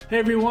Hey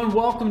everyone,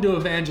 welcome to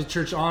Evangel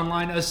Church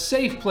Online, a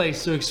safe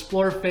place to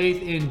explore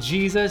faith in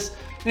Jesus.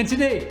 And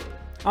today,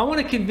 I want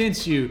to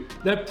convince you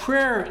that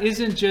prayer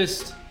isn't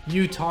just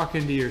you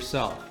talking to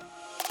yourself.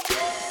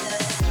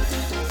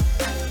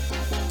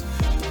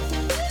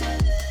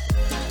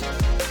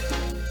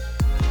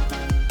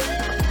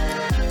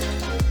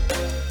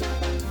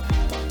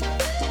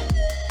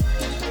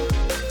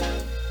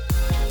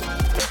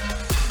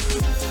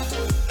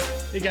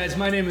 Hey guys,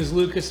 my name is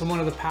Lucas. I'm one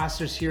of the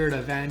pastors here at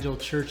Evangel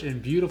Church in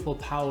beautiful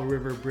Powell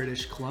River,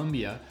 British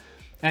Columbia.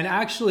 And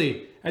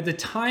actually, at the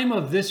time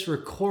of this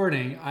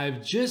recording,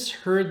 I've just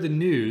heard the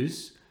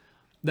news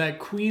that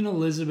Queen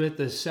Elizabeth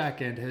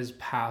II has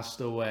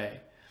passed away.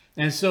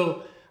 And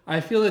so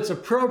I feel it's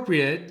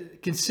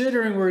appropriate,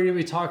 considering we're going to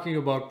be talking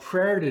about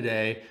prayer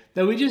today,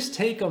 that we just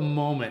take a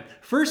moment,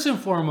 first and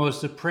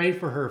foremost, to pray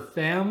for her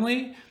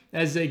family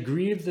as they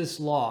grieve this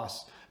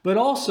loss, but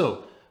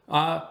also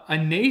a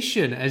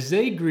nation as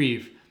they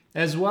grieve,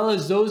 as well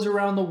as those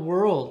around the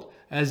world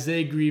as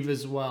they grieve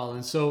as well.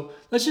 And so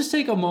let's just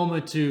take a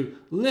moment to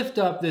lift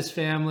up this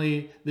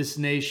family, this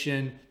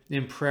nation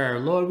in prayer.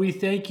 Lord, we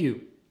thank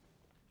you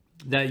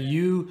that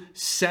you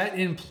set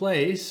in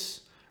place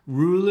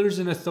rulers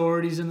and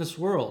authorities in this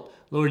world.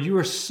 Lord, you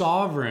are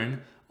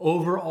sovereign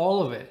over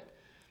all of it.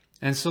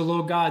 And so,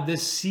 Lord God,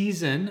 this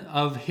season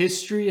of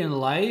history and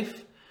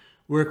life,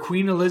 where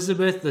Queen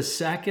Elizabeth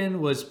II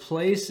was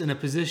placed in a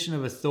position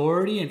of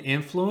authority and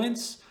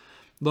influence,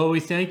 Lord,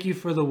 we thank you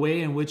for the way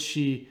in which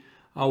she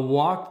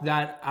walked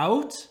that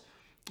out.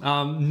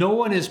 No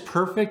one is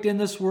perfect in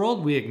this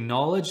world. We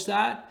acknowledge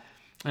that.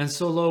 And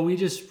so, Lord, we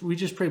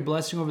just pray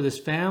blessing over this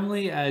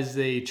family as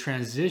they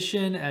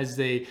transition, as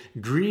they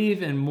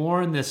grieve and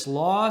mourn this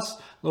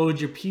loss. Lord,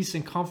 would your peace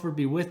and comfort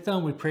be with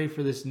them. We pray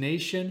for this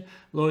nation,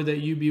 Lord, that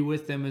you be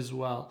with them as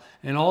well.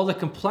 And all the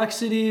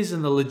complexities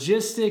and the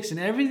logistics and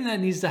everything that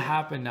needs to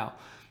happen now.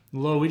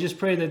 Lord, we just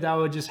pray that that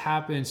would just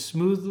happen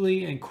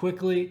smoothly and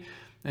quickly,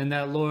 and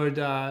that, Lord,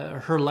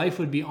 her life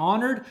would be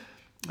honored.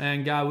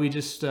 And God, we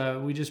just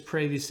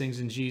pray these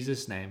things in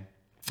Jesus' name.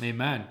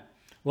 Amen.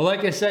 Well,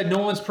 like I said, no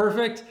one's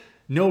perfect.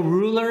 No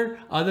ruler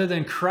other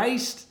than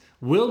Christ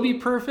will be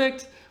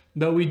perfect,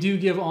 but we do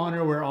give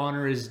honor where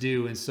honor is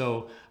due. And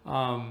so,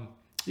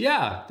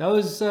 that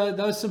was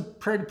some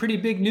pretty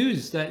big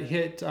news that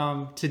hit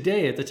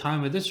today at the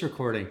time of this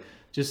recording,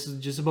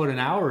 just about an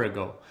hour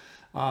ago.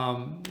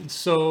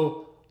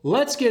 So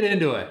let's get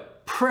into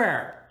it.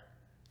 Prayer.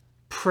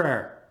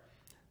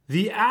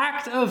 The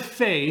act of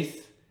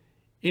faith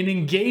in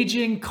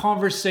engaging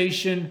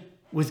conversation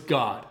with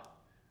God.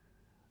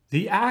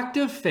 The act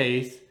of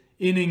faith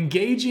in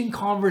engaging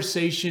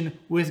conversation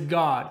with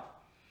God.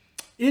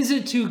 Is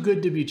it too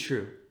good to be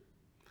true?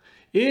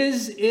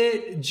 Is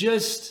it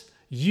just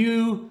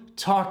you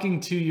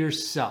talking to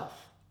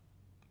yourself?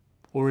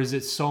 Or is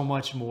it so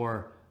much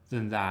more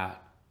than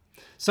that?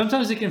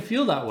 Sometimes it can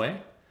feel that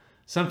way.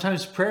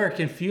 Sometimes prayer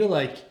can feel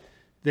like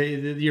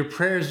your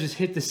prayers just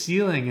hit the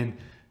ceiling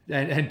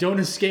and don't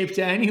escape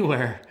to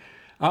anywhere.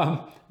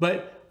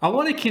 But I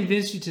want to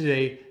convince you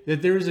today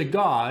that there is a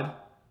God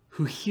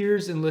who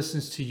hears and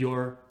listens to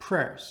your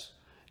prayers.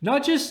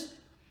 Not just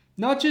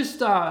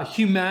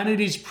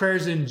humanity's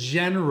prayers in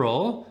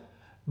general,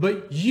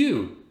 but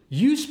you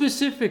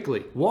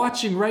specifically,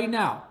 watching right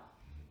now,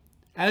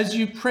 as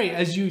you pray,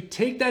 as you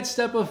take that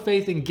step of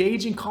faith,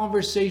 engage in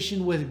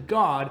conversation with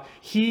God,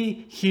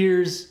 He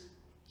hears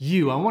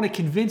you. I want to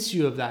convince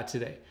you of that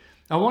today.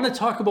 I want to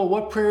talk about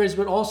what prayer is,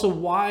 but also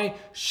why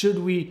should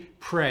we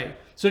pray.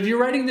 So if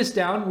you're writing this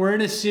down, we're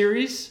in a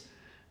series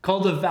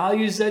called The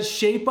Values That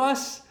Shape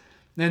Us.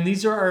 And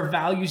these are our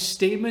value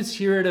statements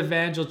here at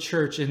Evangel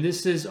Church. And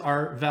this is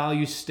our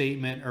value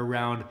statement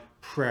around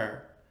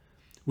prayer.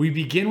 We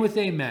begin with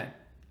amen,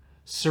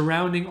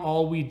 surrounding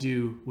all we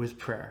do with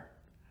prayer.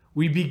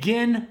 We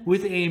begin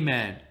with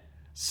amen,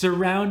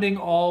 surrounding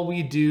all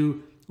we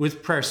do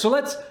with prayer. So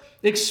let's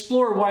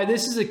explore why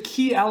this is a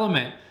key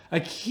element,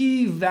 a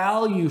key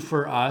value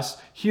for us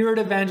here at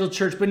Evangel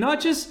Church, but not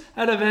just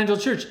at Evangel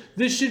Church.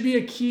 This should be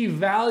a key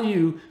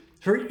value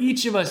for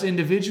each of us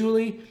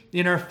individually,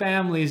 in our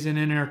families, and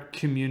in our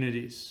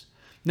communities.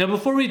 Now,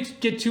 before we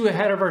get too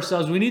ahead of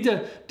ourselves, we need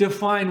to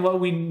define what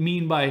we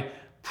mean by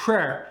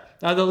prayer.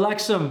 The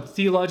Lexham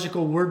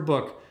Theological Word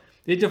Book,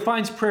 it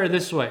defines prayer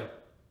this way.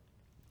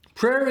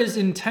 Prayer is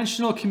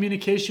intentional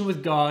communication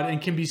with God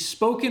and can be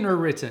spoken or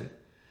written.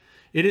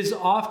 It is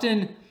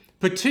often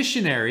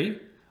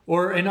petitionary,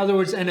 or in other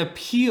words, an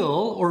appeal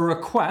or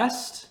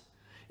request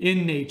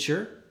in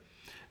nature,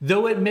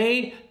 though it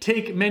may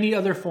take many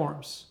other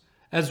forms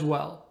as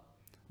well.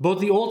 Both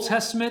the Old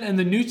Testament and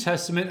the New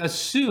Testament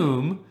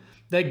assume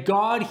that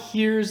God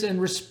hears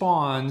and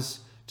responds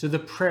to the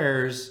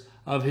prayers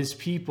of his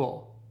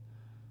people.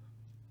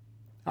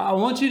 I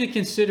want you to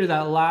consider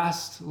that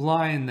last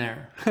line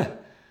there.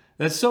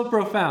 That's so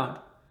profound.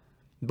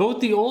 Both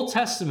the Old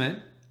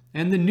Testament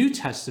and the New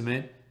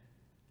Testament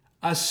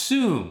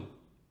assume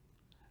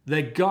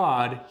that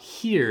God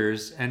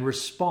hears and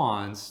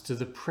responds to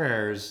the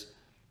prayers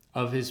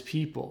of his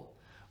people.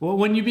 Well,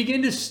 when you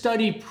begin to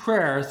study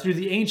prayer through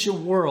the ancient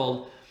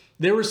world,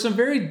 there were some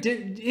very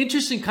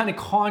interesting kind of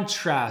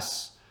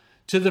contrasts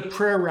to the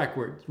prayer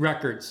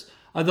records.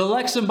 The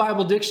Lexham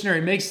Bible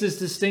Dictionary makes this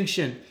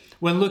distinction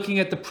when looking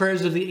at the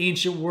prayers of the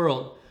ancient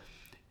world.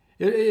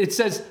 It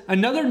says,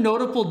 another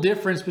notable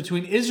difference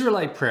between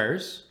Israelite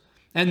prayers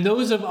and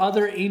those of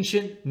other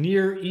ancient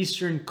Near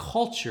Eastern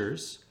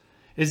cultures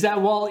is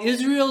that while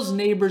Israel's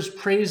neighbors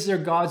praised their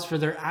gods for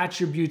their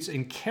attributes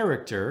and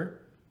character,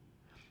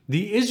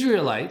 the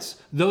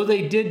Israelites, though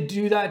they did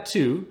do that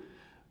too,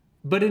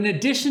 but in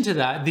addition to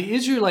that, the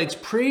Israelites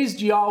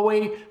praised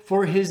Yahweh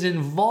for his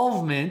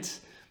involvement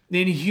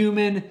in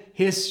human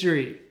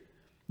history.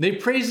 They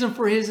praised him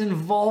for his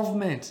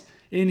involvement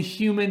in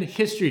human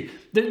history.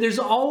 There's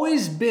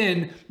always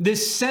been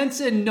this sense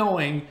and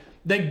knowing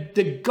that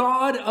the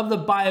God of the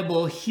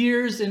Bible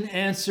hears and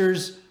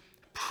answers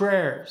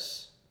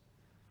prayers.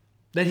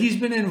 That he's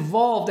been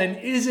involved and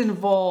is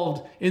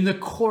involved in the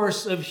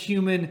course of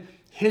human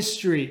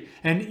history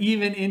and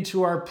even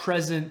into our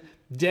present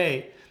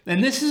day.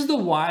 And this is the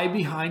why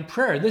behind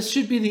prayer. This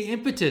should be the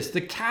impetus,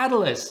 the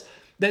catalyst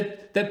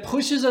that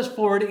pushes us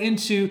forward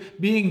into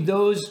being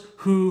those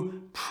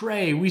who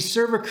pray. We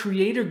serve a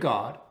creator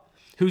God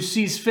who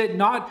sees fit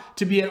not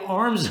to be at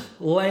arm's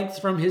length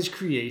from his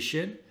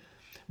creation,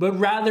 but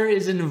rather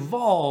is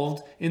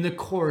involved in the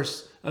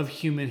course of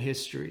human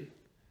history.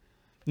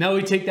 Now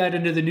we take that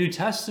into the New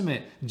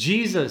Testament.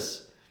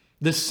 Jesus,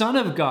 the Son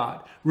of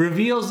God,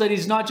 reveals that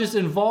he's not just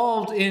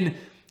involved in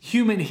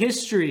human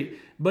history,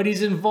 but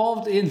he's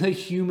involved in the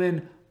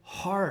human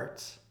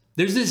heart.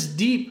 There's this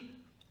deep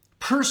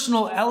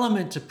personal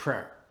element to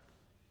prayer.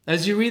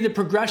 As you read the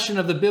progression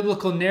of the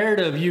biblical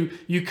narrative,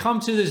 you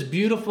come to this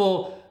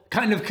beautiful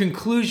kind of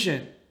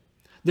conclusion.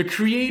 The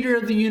creator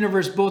of the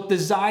universe both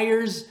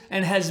desires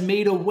and has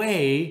made a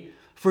way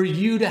for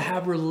you to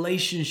have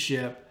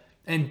relationship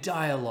and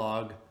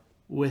dialogue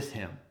with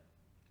him.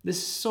 This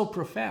is so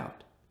profound.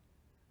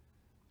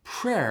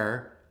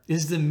 Prayer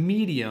is the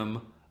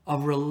medium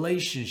of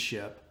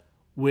relationship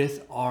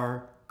with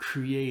our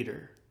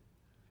Creator.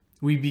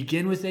 We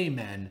begin with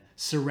amen,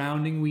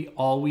 surrounding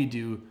all we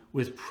do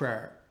with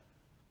prayer.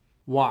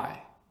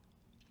 Why?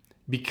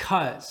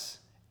 Because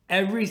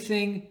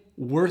everything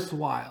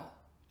worthwhile,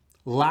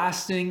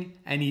 lasting,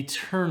 and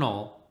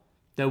eternal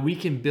that we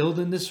can build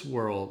in this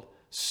world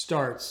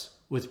starts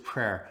with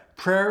prayer.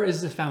 Prayer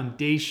is the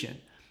foundation.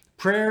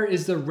 Prayer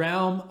is the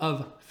realm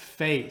of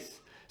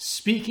faith,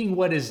 speaking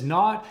what is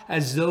not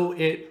as though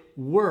it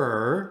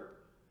were,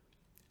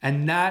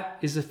 and that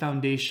is the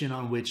foundation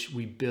on which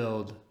we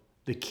build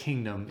the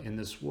kingdom in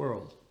this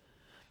world.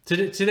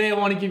 Today I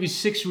want to give you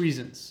 6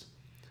 reasons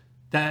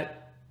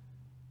that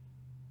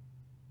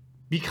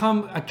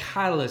become a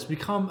catalyst,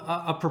 become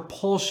a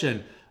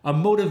propulsion, a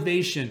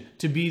motivation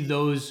to be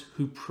those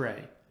who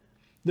pray.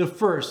 The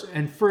first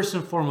and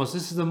foremost,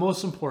 this is the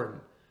most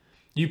important.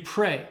 You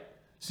pray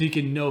so you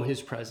can know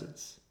his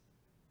presence.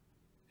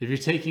 If you're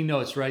taking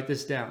notes, write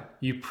this down.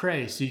 You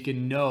pray so you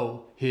can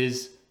know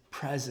his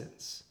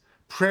presence.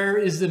 Prayer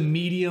is the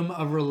medium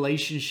of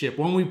relationship.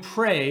 When we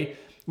pray,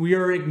 we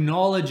are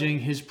acknowledging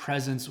his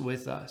presence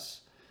with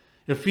us.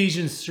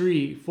 Ephesians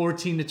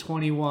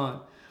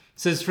 3:14-21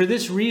 says, "For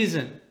this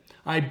reason,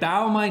 I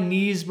bow my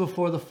knees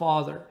before the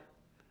Father,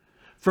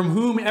 from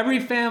whom every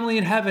family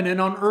in heaven and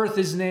on earth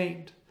is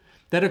named,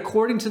 that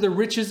according to the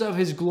riches of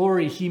his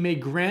glory, he may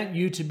grant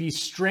you to be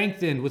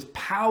strengthened with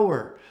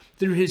power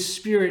through his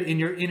Spirit in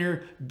your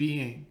inner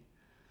being,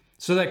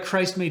 so that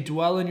Christ may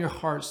dwell in your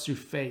hearts through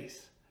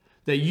faith,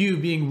 that you,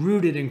 being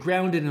rooted and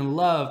grounded in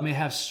love, may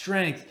have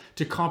strength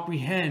to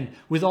comprehend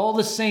with all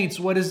the saints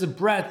what is the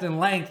breadth and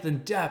length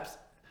and depth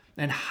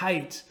and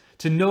height,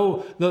 to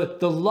know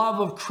the love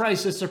of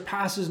Christ that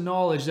surpasses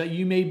knowledge, that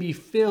you may be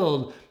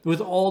filled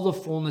with all the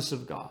fullness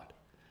of God.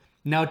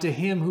 Now to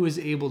him who is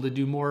able to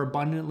do more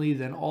abundantly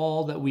than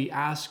all that we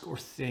ask or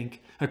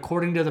think,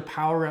 according to the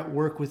power at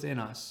work within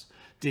us,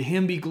 to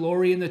him be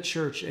glory in the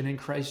church and in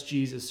Christ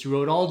Jesus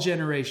throughout all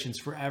generations,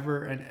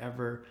 forever and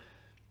ever.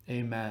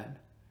 Amen.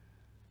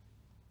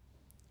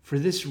 For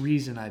this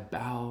reason I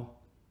bow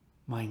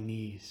my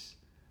knees.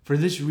 For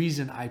this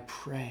reason I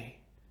pray.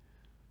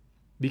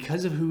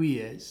 Because of who he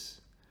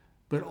is,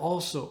 but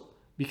also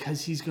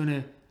because he's going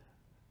to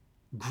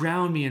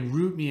ground me and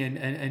root me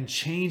and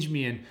change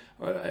me and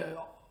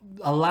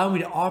allow me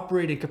to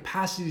operate in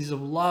capacities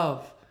of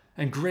love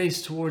and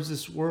grace towards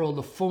this world,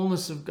 the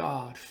fullness of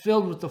God,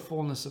 filled with the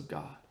fullness of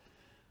God.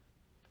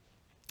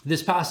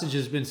 This passage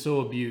has been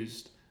so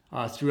abused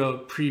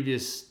throughout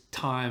previous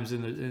times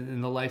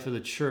in the life of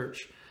the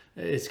church.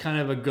 It's kind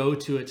of a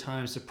go-to at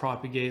times to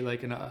propagate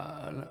like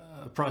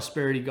a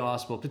prosperity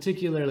gospel,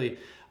 particularly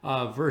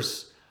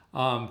verse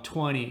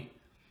 20.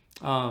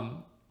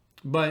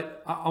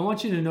 But I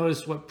want you to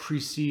notice what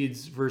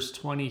precedes verse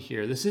 20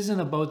 here. This isn't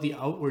about the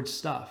outward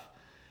stuff.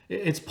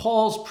 It's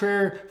Paul's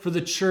prayer for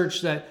the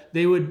church that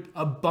they would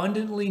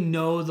abundantly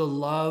know the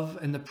love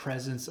and the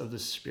presence of the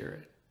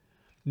Spirit.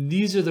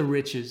 These are the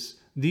riches.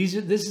 This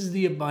is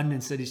the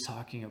abundance that he's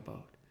talking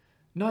about.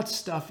 not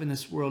stuff in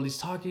this world. He's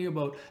talking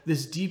about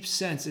this deep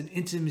sense and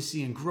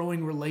intimacy and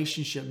growing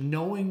relationship,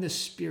 knowing the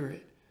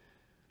Spirit.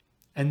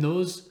 And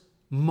those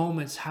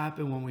moments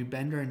happen when we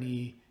bend our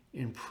knee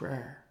in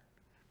prayer.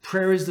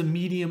 Prayer is the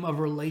medium of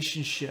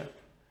relationship.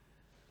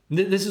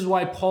 This is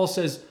why Paul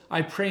says,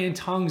 I pray in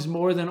tongues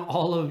more than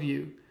all of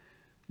you.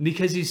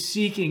 Because he's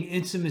seeking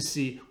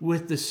intimacy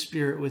with the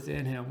Spirit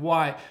within him.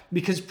 Why?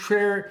 Because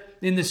prayer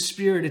in the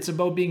Spirit, it's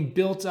about being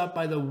built up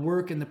by the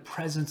work and the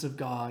presence of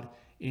God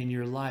in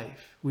your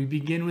life. We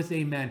begin with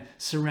amen,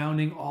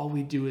 surrounding all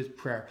we do with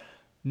prayer.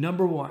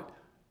 Number one,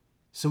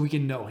 so we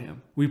can know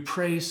him. We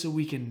pray so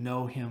we can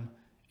know him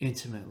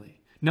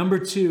intimately. Number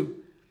two,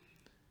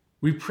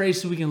 we pray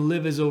so we can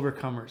live as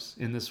overcomers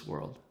in this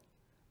world.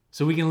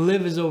 So we can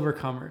live as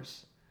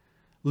overcomers.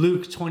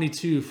 Luke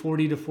 22,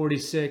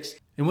 40-46.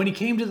 And when he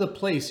came to the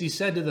place, he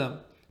said to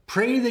them,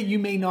 pray that you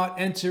may not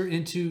enter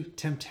into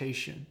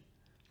temptation.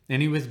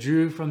 And he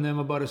withdrew from them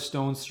about a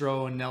stone's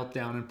throw and knelt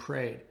down and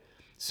prayed,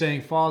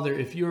 saying, Father,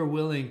 if you are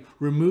willing,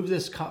 remove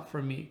this cup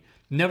from me.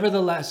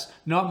 Nevertheless,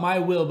 not my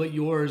will, but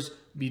yours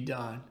be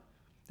done.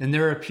 And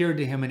there appeared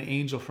to him an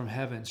angel from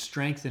heaven,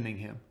 strengthening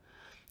him.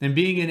 And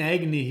being in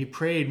agony, he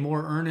prayed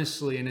more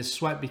earnestly, and his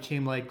sweat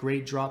became like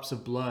great drops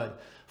of blood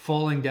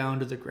falling down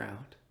to the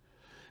ground.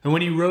 And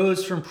when he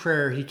rose from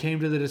prayer, he came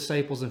to the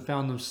disciples and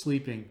found them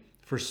sleeping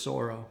for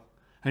sorrow.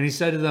 And he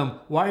said to them,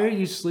 why are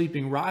you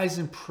sleeping? Rise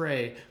and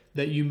pray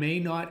that you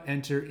may not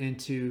enter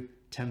into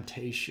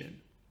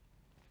temptation.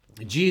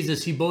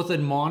 Jesus, he both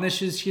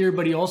admonishes here,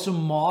 but he also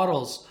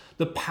models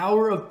the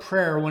power of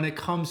prayer when it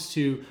comes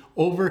to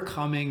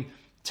overcoming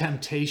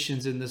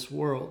temptations in this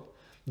world.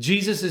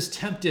 Jesus is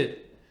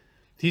tempted.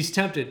 He's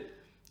tempted.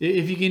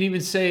 If you can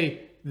even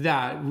say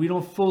that, we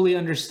don't fully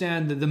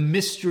understand the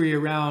mystery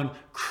around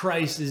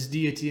Christ's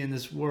deity in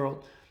this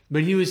world.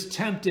 But he was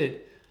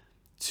tempted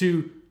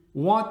to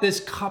want this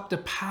cup to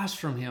pass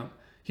from him.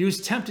 He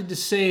was tempted to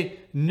say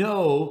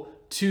no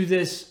to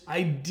this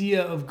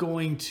idea of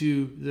going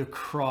to the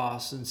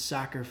cross and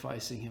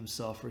sacrificing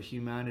himself for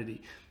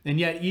humanity. And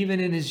yet, even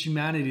in his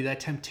humanity, that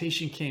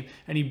temptation came,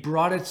 and he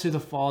brought it to the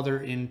Father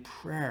in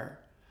prayer.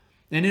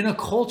 And in a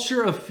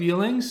culture of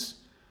feelings,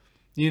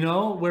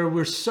 where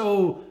we're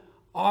so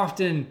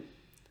often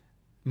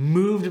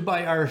moved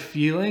by our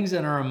feelings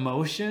and our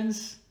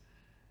emotions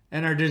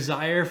and our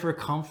desire for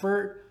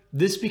comfort,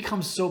 this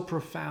becomes so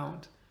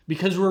profound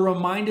because we're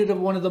reminded of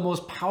one of the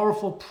most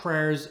powerful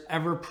prayers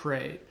ever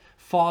prayed.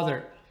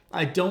 Father,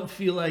 I don't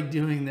feel like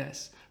doing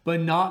this,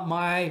 but not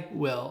my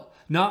will,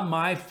 not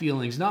my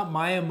feelings, not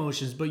my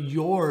emotions, but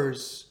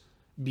yours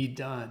be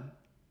done.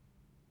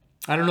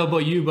 I don't know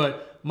about you,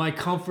 but my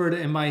comfort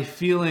and my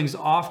feelings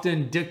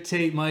often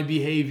dictate my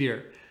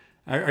behavior.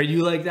 Are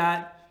you like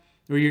that?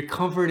 Where your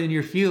comfort and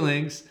your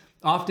feelings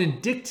often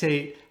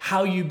dictate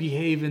how you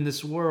behave in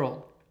this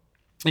world.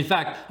 In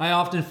fact, I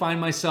often find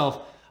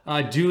myself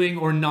doing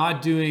or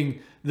not doing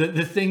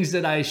the things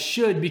that I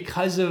should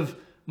because of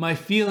my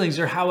feelings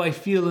or how I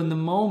feel in the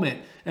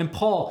moment. And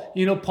Paul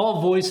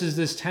voices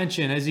this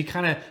tension as he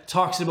kind of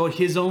talks about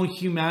his own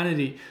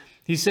humanity.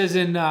 He says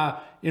in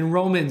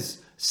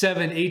Romans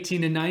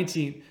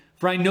 7:18-19,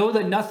 for I know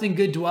that nothing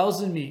good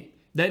dwells in me,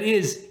 that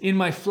is, in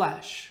my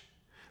flesh.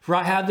 For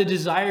I have the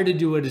desire to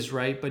do what is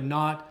right, but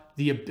not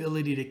the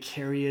ability to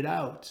carry it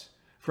out.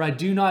 For I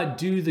do not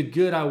do the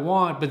good I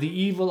want, but the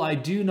evil I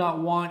do not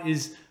want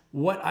is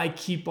what I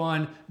keep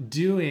on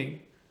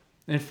doing.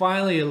 And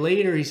finally,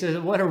 later, he says,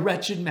 what a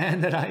wretched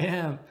man that I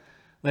am.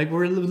 Like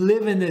we're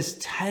living this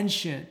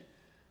tension.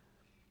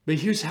 But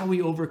here's how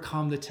we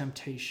overcome the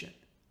temptation.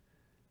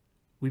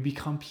 We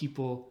become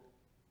people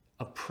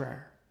of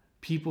prayer.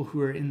 People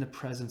who are in the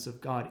presence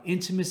of God.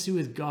 Intimacy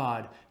with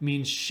God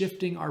means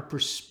shifting our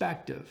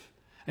perspective.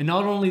 And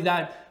not only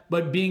that,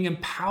 but being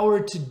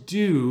empowered to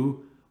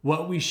do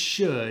what we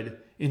should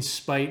in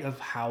spite of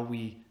how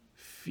we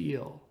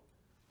feel.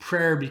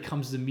 Prayer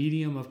becomes the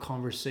medium of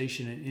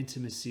conversation and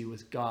intimacy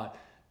with God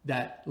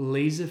that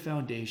lays a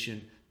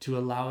foundation to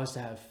allow us to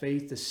have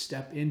faith to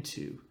step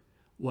into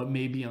what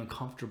may be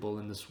uncomfortable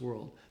in this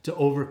world, to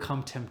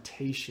overcome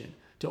temptation,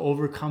 to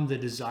overcome the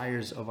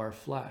desires of our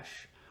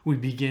flesh. We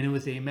begin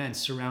with amen,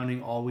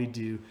 surrounding all we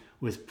do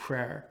with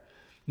prayer.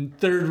 And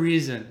third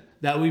reason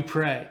that we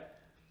pray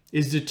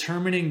is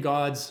determining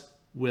God's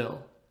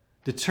will.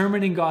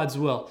 Determining God's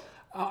will.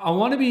 I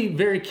want to be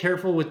very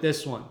careful with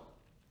this one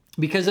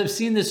because I've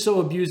seen this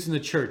so abused in the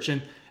church.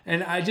 And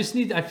I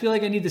feel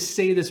like I need to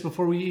say this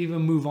before we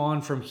even move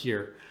on from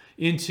here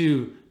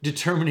into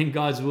determining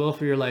God's will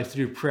for your life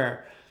through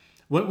prayer.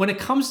 When it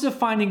comes to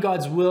finding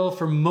God's will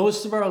for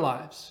most of our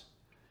lives,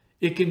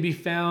 it can be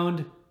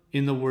found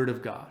in the Word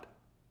of God.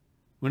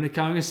 I'm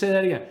going to say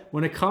that again.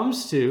 When it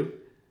comes to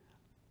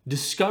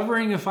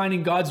discovering and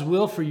finding God's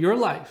will for your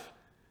life,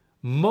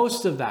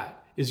 most of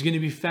that is going to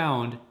be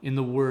found in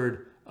the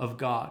Word of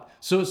God.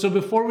 So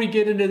before we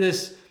get into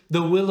this,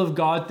 the will of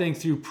God thing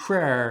through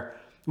prayer,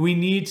 we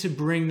need to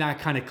bring that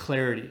kind of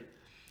clarity.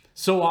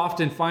 So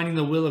often finding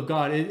the will of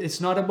God,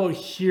 it's not about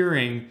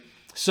hearing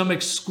some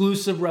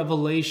exclusive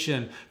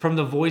revelation from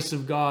the voice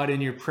of God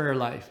in your prayer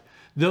life.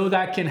 Though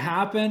that can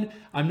happen,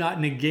 I'm not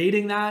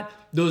negating that.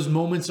 Those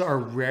moments are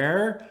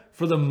rare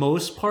for the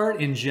most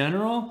part in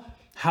general.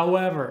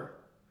 However,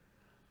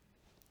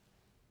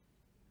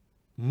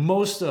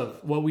 most of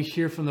what we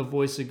hear from the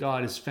voice of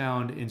God is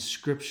found in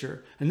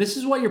Scripture. And this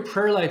is why your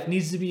prayer life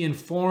needs to be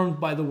informed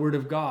by the Word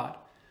of God.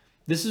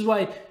 This is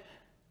why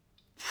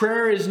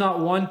prayer is not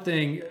one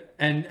thing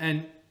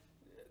and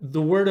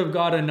the Word of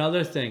God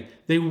another thing.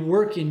 They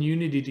work in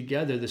unity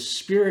together. The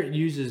Spirit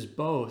uses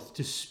both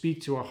to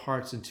speak to our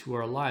hearts and to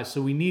our lives.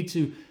 So we need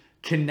to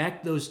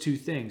connect those two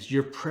things.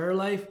 Your prayer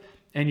life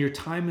and your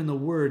time in the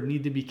Word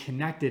need to be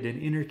connected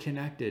and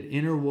interconnected,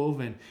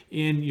 interwoven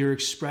in your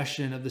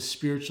expression of the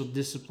spiritual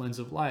disciplines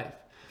of life.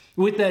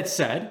 With that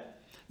said,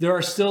 there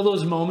are still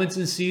those moments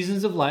and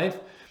seasons of life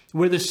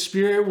where the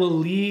Spirit will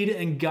lead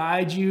and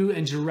guide you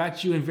and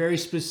direct you in very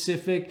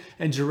specific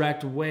and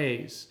direct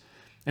ways.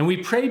 And we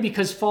pray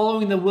because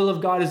following the will of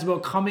God is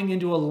about coming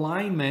into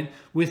alignment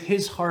with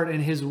His heart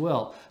and His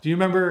will. Do you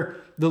remember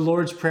the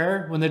Lord's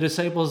Prayer when the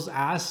disciples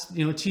asked,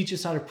 teach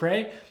us how to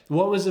pray?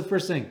 What was the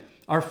first thing?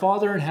 Our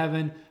Father in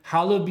heaven,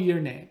 hallowed be your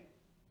name,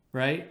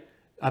 right?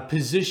 A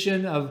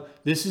position of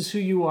this is who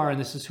you are and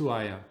this is who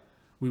I am.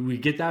 We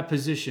get that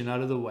position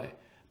out of the way.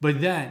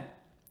 But then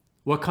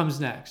what comes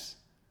next?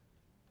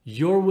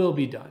 Your will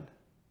be done.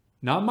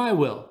 Not my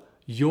will.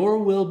 Your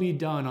will be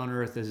done on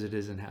earth as it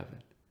is in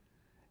heaven.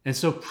 And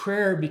so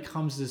prayer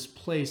becomes this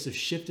place of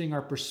shifting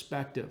our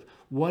perspective.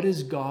 What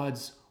is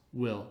God's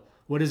will?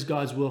 What is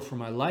God's will for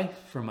my life,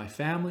 for my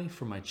family,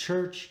 for my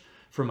church,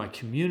 for my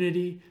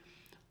community?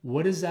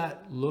 What does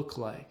that look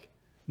like?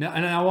 Now,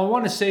 and I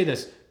want to say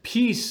this,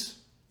 peace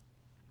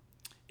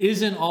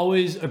isn't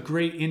always a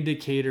great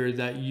indicator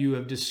that you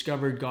have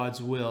discovered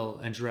God's will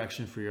and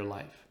direction for your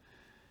life.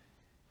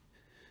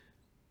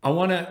 I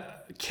want to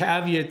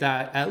caveat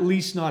that, at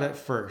least not at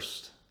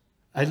first.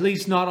 At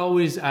least not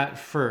always at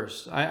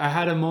first. I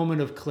had a moment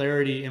of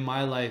clarity in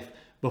my life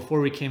before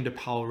we came to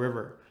Powell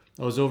River.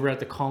 I was over at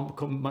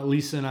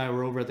Lisa and I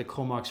were over at the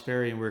Comox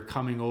Ferry and we were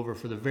coming over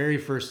for the very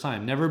first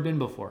time. Never been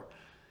before.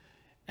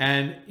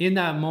 And in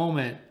that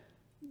moment,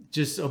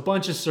 just a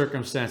bunch of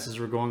circumstances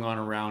were going on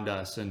around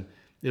us. And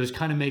it was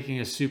kind of making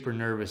us super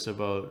nervous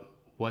about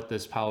what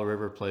this Powell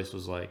River place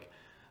was like.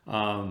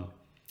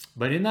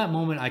 But in that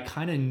moment, I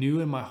kind of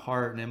knew in my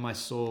heart and in my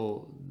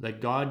soul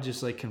that God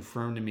just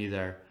confirmed to me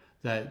there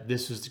that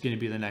this was going to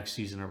be the next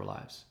season of our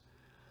lives.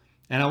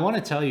 And I want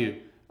to tell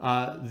you,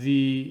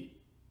 the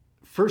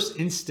first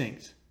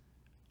instinct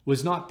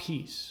was not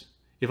peace.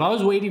 If I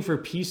was waiting for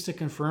peace to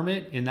confirm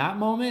it in that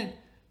moment,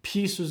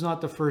 peace was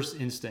not the first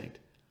instinct.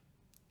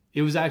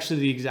 It was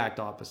actually the exact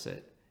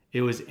opposite.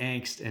 It was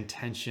angst and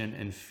tension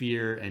and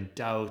fear and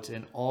doubt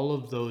and all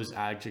of those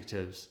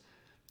adjectives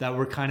that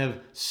were kind of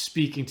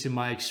speaking to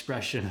my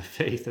expression of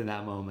faith in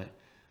that moment.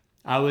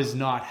 I was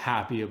not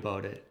happy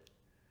about it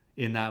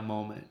in that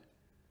moment.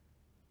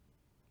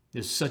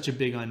 There's such a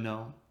big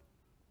unknown.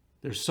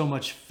 There's so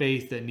much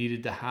faith that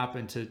needed to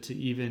happen to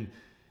even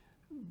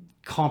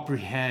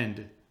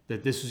comprehend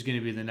that this was going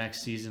to be the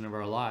next season of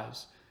our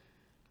lives.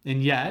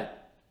 And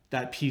yet,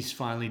 that peace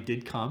finally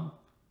did come.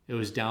 It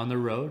was down the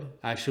road.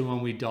 Actually,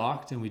 when we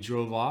docked and we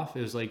drove off,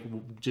 it was like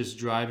just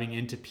driving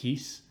into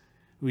peace.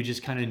 We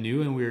just kind of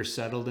knew and we were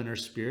settled in our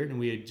spirit and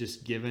we had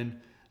just given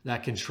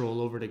that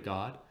control over to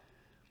God.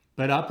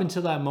 But up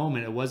until that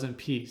moment, it wasn't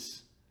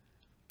peace.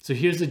 So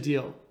here's the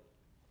deal.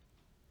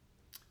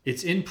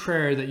 It's in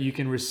prayer that you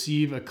can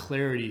receive a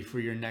clarity for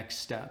your next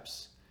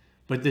steps.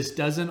 But this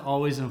doesn't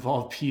always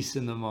involve peace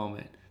in the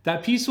moment.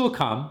 That peace will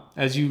come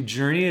as you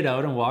journey it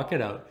out and walk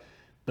it out,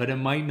 but it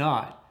might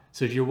not.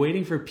 So if you're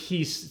waiting for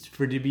peace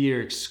to be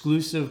your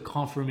exclusive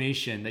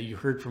confirmation that you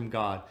heard from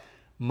God,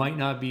 might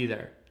not be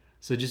there.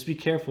 So just be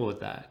careful with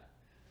that.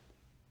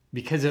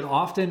 Because it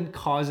often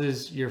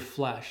causes your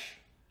flesh.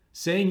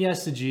 Saying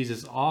yes to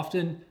Jesus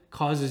often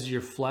causes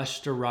your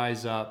flesh to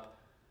rise up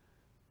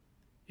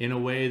in a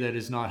way that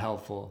is not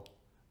helpful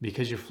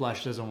because your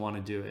flesh doesn't want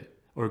to do it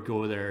or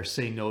go there or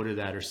say no to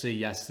that or say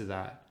yes to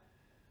that.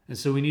 And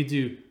so we need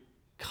to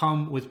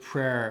come with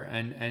prayer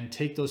and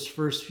take those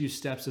first few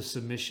steps of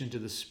submission to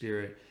the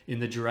Spirit in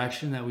the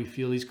direction that we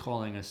feel He's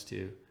calling us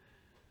to.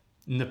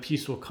 And the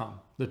peace will come.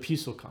 The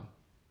peace will come.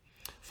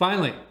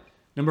 Finally,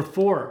 number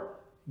 4,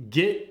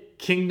 get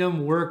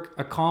kingdom work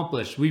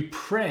accomplished. We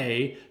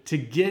pray to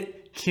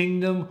get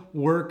kingdom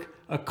work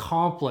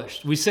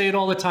accomplished. We say it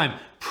all the time.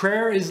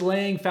 Prayer is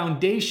laying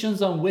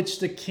foundations on which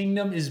the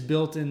kingdom is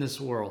built in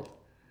this world.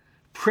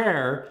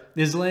 Prayer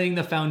is laying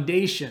the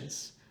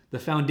foundations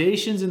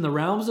in the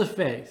realms of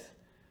faith,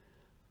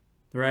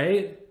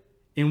 right?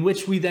 In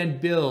which we then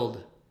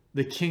build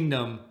the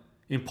kingdom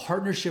in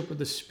partnership with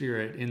the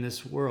Spirit in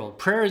this world.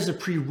 Prayer is a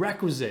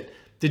prerequisite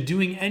to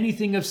doing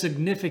anything of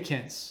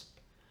significance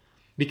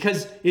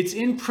because it's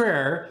in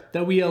prayer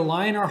that we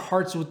align our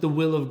hearts with the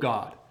will of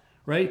God,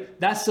 right?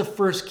 That's the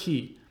first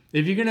key.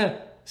 If you're going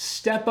to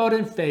step out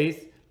in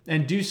faith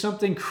and do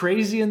something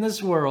crazy in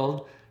this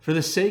world for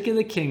the sake of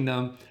the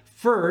kingdom,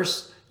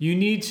 first, You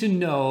need to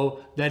know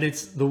that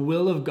it's the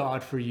will of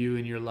God for you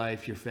and your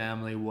life, your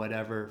family,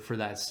 whatever, for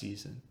that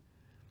season.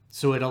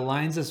 So it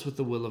aligns us with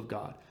the will of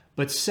God.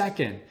 But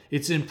second,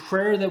 it's in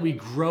prayer that we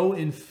grow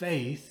in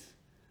faith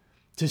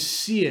to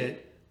see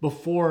it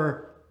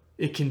before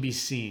it can be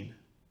seen.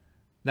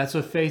 That's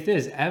what faith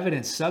is,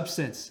 evidence,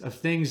 substance of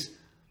things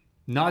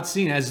not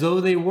seen as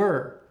though they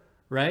were,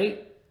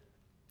 right?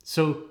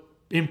 So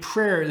in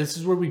prayer, this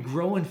is where we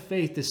grow in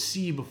faith to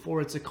see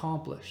before it's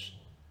accomplished.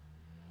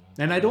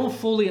 And I don't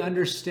fully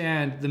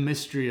understand the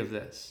mystery of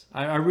this.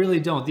 I really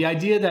don't. The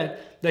idea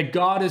that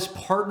God is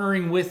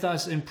partnering with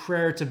us in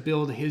prayer to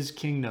build his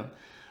kingdom.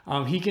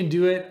 He can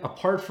do it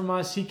apart from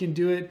us. He can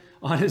do it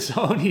on his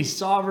own. He's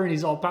sovereign.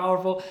 He's all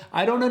powerful.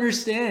 I don't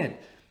understand.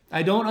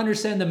 I don't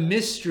understand the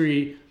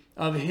mystery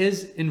of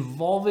his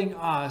involving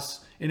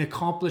us in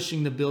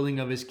accomplishing the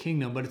building of his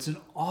kingdom. But it's an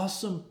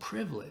awesome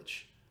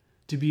privilege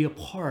to be a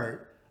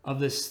part of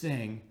this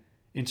thing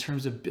in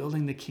terms of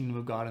building the kingdom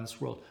of God in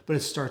this world. But it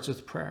starts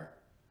with prayer.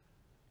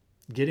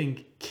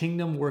 Getting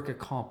kingdom work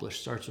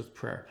accomplished starts with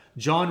prayer.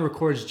 John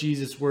records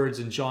Jesus' words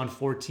in John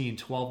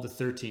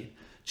 14:12-13.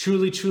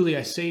 Truly, truly,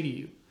 I say to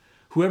you,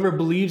 whoever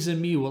believes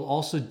in me will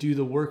also do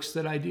the works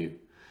that I do.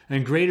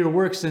 And greater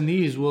works than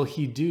these will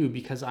he do,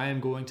 because I am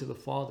going to the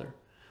Father.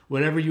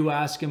 Whatever you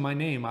ask in my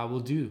name, I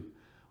will do,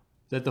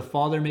 that the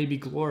Father may be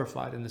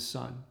glorified in the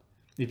Son.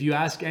 If you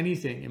ask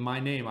anything in my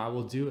name, I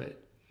will do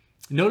it.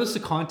 Notice the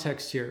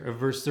context here of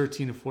verse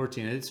 13 and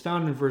 14. It's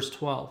found in verse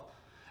 12.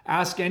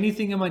 Ask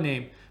anything in my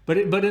name. But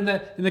in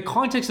the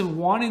context of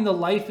wanting the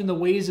life and the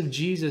ways of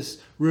Jesus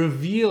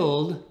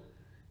revealed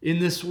in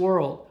this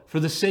world for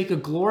the sake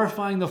of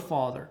glorifying the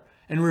Father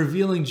and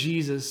revealing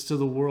Jesus to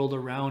the world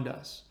around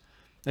us.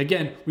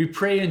 Again, we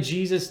pray in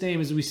Jesus' name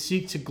as we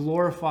seek to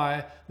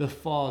glorify the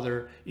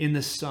Father in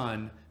the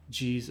Son,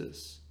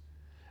 Jesus.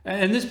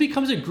 And this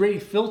becomes a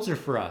great filter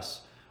for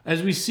us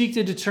as we seek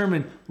to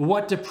determine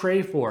what to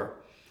pray for.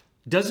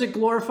 Does it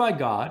glorify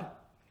God?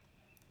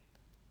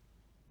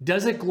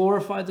 Does it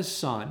glorify the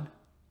Son?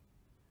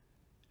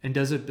 And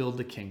does it build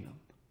the kingdom?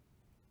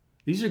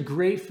 These are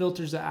great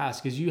filters to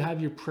ask as you have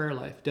your prayer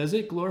life. Does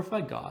it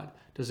glorify God?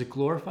 Does it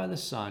glorify the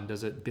Son?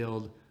 Does it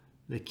build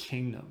the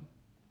kingdom?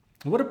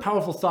 And what a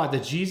powerful thought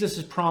that Jesus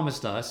has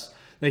promised us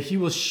that he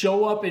will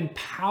show up in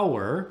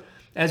power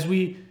as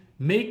we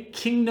make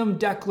kingdom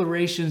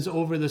declarations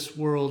over this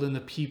world and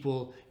the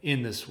people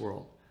in this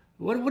world.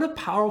 What a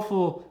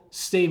powerful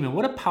statement.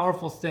 What a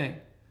powerful thing.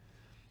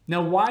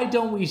 Now, why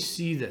don't we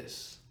see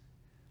this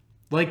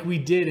like we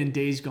did in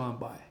days gone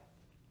by?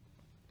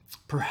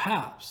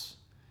 Perhaps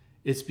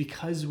it's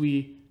because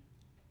we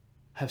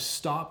have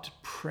stopped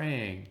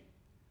praying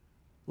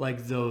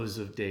like those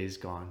of days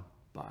gone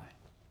by.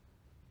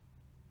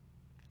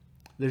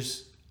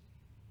 There's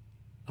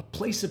a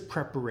place of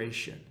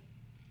preparation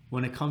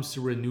when it comes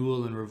to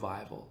renewal and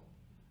revival,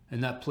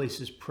 and that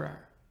place is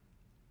prayer.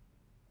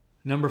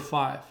 Number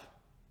 5,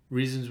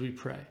 reasons we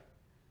pray.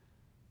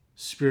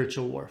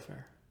 Spiritual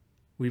warfare.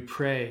 We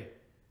pray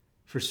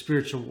for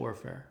spiritual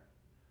warfare.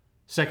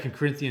 2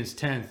 Corinthians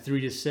 10,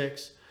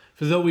 3-6.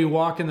 For though we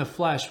walk in the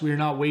flesh, we are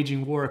not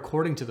waging war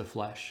according to the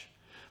flesh.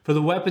 For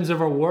the weapons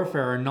of our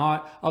warfare are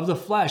not of the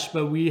flesh,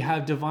 but we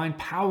have divine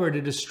power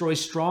to destroy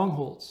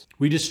strongholds.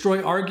 We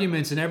destroy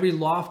arguments and every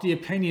lofty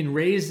opinion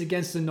raised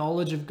against the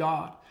knowledge of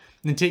God,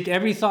 and take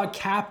every thought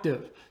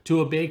captive to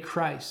obey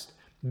Christ,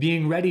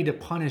 being ready to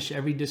punish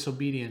every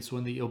disobedience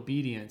when the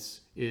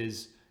obedience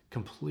is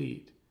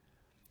complete.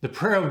 The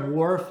prayer of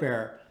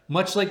warfare,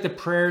 much like the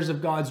prayers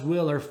of God's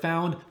will, are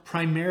found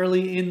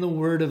primarily in the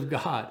Word of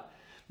God.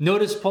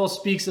 Notice Paul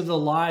speaks of the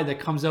lie that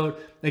comes out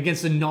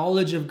against the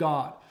knowledge of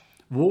God.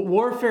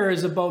 Warfare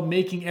is about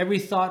making every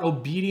thought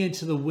obedient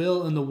to the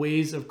will and the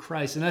ways of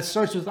Christ. And that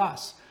starts with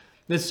us.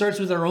 That starts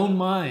with our own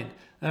mind,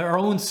 our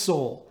own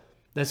soul.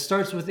 That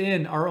starts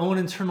within our own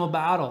internal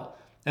battle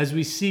as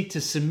we seek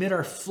to submit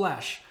our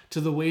flesh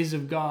to the ways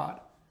of God.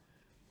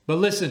 But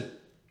listen,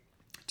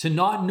 to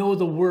not know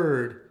the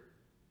Word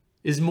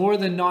is more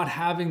than not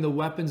having the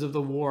weapons of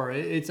the war.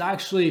 It's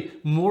actually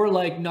more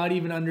like not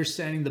even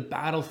understanding the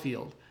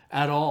battlefield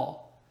at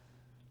all.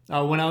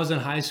 When I was in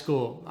high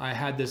school, I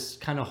had this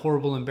kind of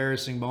horrible,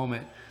 embarrassing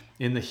moment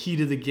in the heat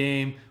of the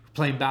game,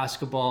 playing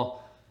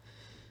basketball.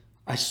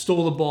 I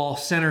stole the ball,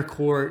 center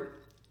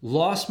court,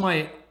 lost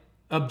my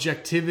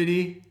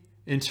objectivity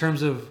in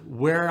terms of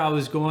where I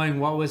was going,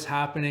 what was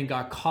happening,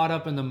 got caught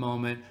up in the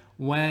moment,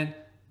 went,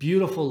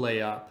 beautiful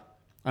layup.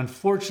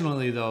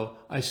 Unfortunately, though,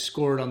 I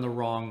scored on the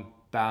wrong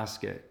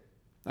basket.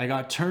 I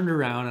got turned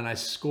around and I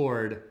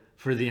scored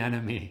for the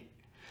enemy.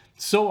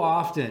 So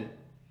often,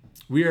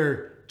 we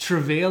are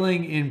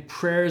travailing in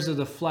prayers of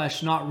the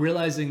flesh, not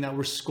realizing that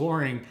we're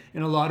scoring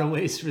in a lot of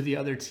ways for the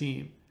other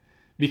team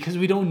because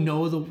we don't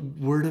know the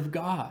Word of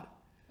God.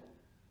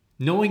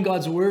 Knowing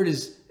God's Word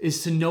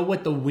is to know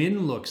what the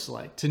wind looks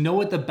like, to know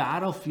what the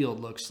battlefield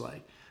looks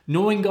like.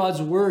 Knowing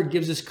God's Word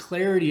gives us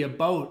clarity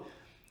about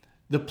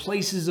the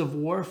places of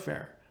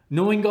warfare.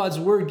 Knowing God's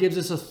word gives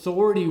us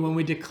authority when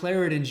we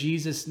declare it in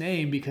Jesus'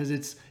 name, because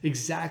it's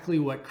exactly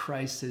what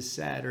Christ has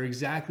said, or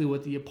exactly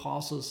what the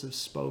apostles have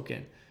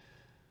spoken.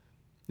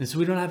 And so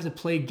we don't have to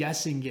play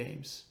guessing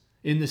games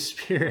in the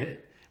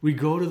Spirit. We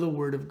go to the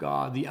word of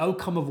God. The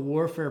outcome of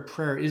warfare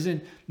prayer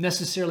isn't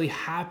necessarily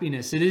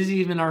happiness. It isn't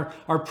even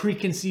our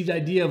preconceived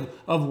idea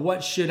of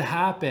what should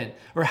happen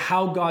or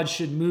how God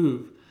should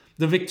move.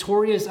 The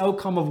victorious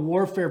outcome of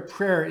warfare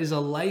prayer is a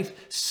life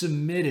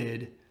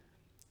submitted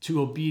to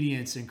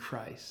obedience in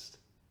Christ.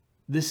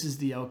 This is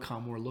the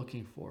outcome we're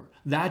looking for.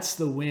 That's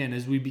the win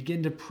as we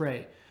begin to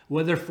pray,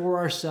 whether for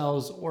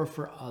ourselves or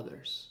for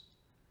others.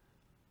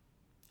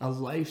 A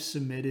life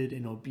submitted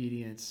in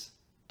obedience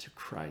to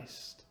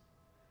Christ.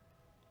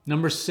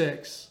 Number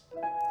 6,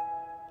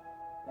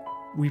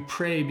 we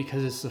pray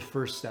because it's the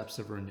first steps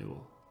of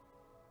renewal.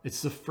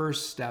 It's the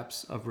first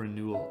steps of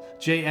renewal.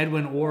 J.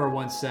 Edwin Orr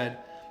once said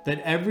that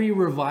every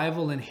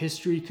revival in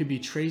history could be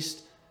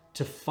traced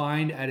to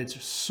find at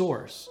its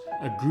source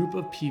a group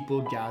of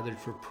people gathered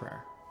for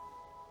prayer.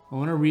 I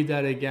want to read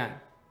that again.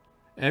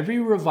 Every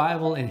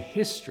revival in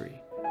history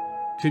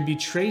could be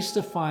traced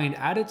to find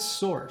at its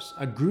source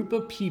a group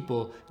of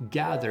people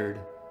gathered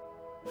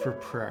for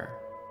prayer.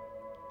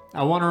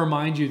 I want to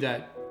remind you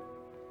that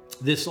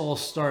this all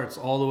starts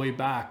all the way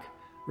back,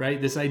 right?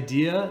 This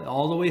idea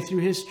all the way through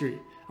history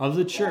of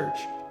the church.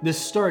 This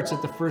starts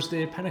at the first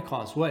day of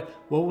Pentecost. What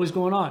was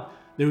going on?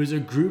 There was a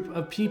group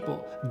of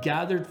people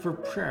gathered for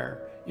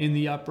prayer in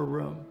the upper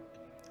room.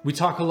 We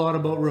talk a lot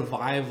about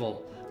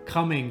revival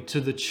coming to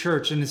the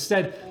church. And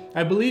instead,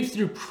 I believe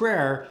through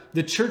prayer,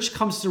 the church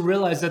comes to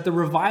realize that the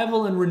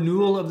revival and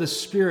renewal of the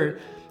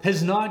Spirit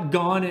has not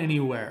gone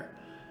anywhere.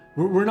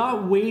 We're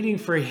not waiting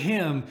for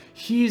him.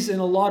 He's in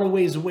a lot of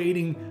ways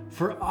waiting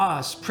for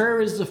us.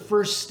 Prayer is the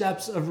first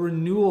steps of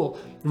renewal.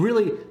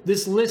 Really,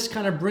 this list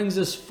kind of brings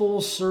us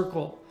full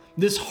circle.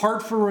 This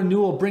heart for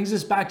renewal brings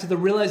us back to the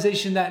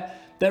realization that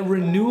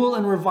renewal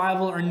and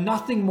revival are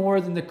nothing more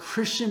than the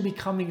Christian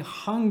becoming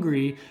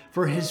hungry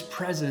for his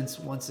presence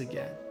once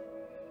again,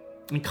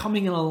 and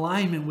coming in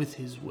alignment with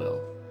his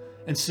will,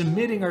 and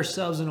submitting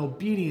ourselves in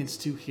obedience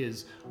to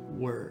his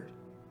word.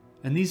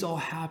 And these all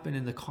happen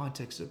in the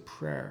context of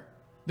prayer.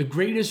 The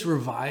greatest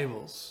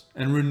revivals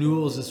and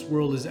renewals this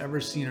world has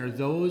ever seen are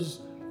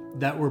those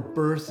that were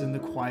birthed in the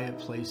quiet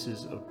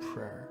places of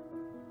prayer.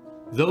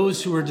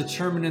 Those who are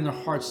determined in their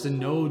hearts to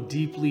know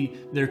deeply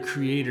their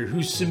Creator,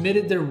 who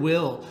submitted their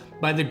will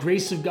by the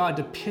grace of God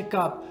to pick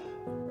up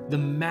the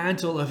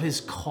mantle of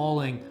his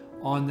calling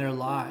on their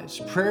lives.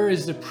 Prayer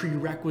is the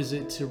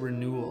prerequisite to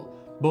renewal,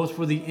 both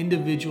for the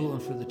individual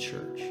and for the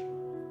church.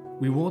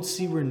 We won't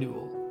see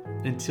renewal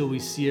until we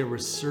see a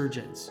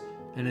resurgence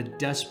and a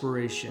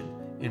desperation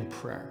in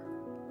prayer.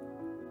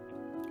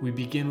 We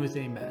begin with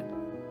amen,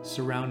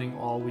 surrounding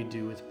all we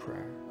do with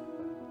prayer.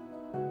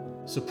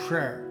 So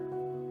prayer,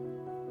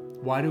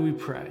 why do we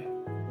pray?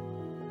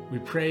 We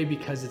pray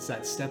because it's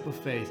that step of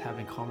faith,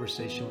 having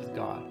conversation with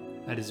God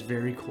at its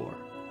very core.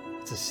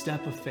 It's a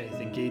step of faith,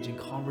 engaging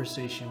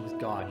conversation with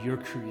God, your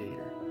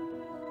Creator.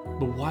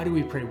 But why do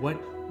we pray?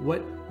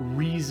 What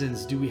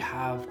reasons do we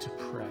have to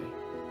pray?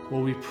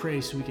 Well, we pray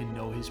so we can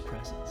know his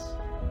presence.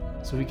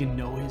 So we can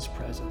know his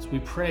presence. We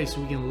pray so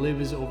we can live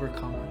as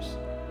overcomers,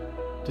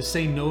 to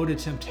say no to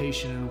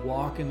temptation and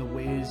walk in the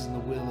ways and the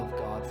will of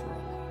God for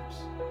our lives.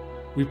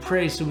 We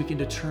pray so we can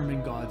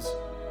determine God's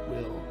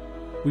will.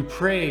 We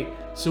pray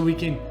so we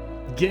can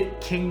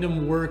get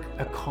kingdom work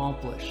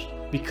accomplished,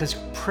 because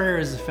prayer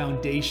is the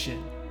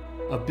foundation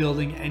of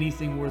building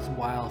anything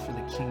worthwhile for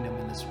the kingdom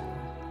in this world.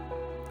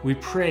 We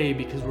pray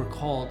because we're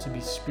called to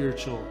be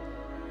spiritual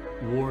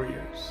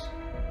warriors.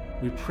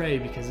 We pray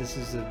because this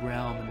is the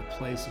realm and the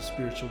place of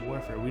spiritual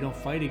warfare. We don't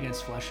fight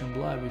against flesh and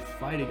blood. We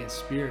fight against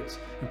spirits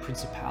and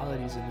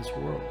principalities in this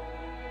world.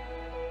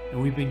 And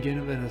we've been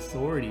given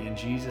authority in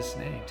Jesus'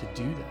 name to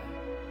do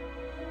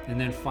that. And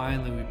then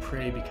finally, we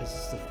pray because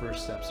it's the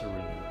first steps of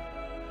renewal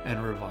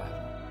and revival.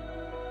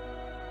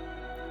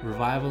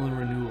 Revival and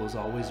renewal is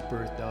always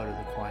birthed out of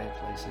the quiet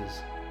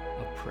places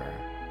of prayer,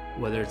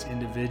 whether it's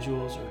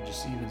individuals or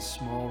just even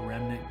small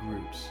remnant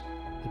groups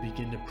that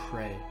begin to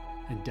pray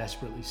and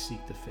desperately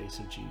seek the face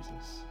of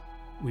Jesus.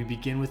 We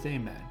begin with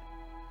amen,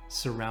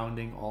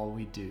 surrounding all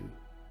we do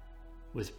with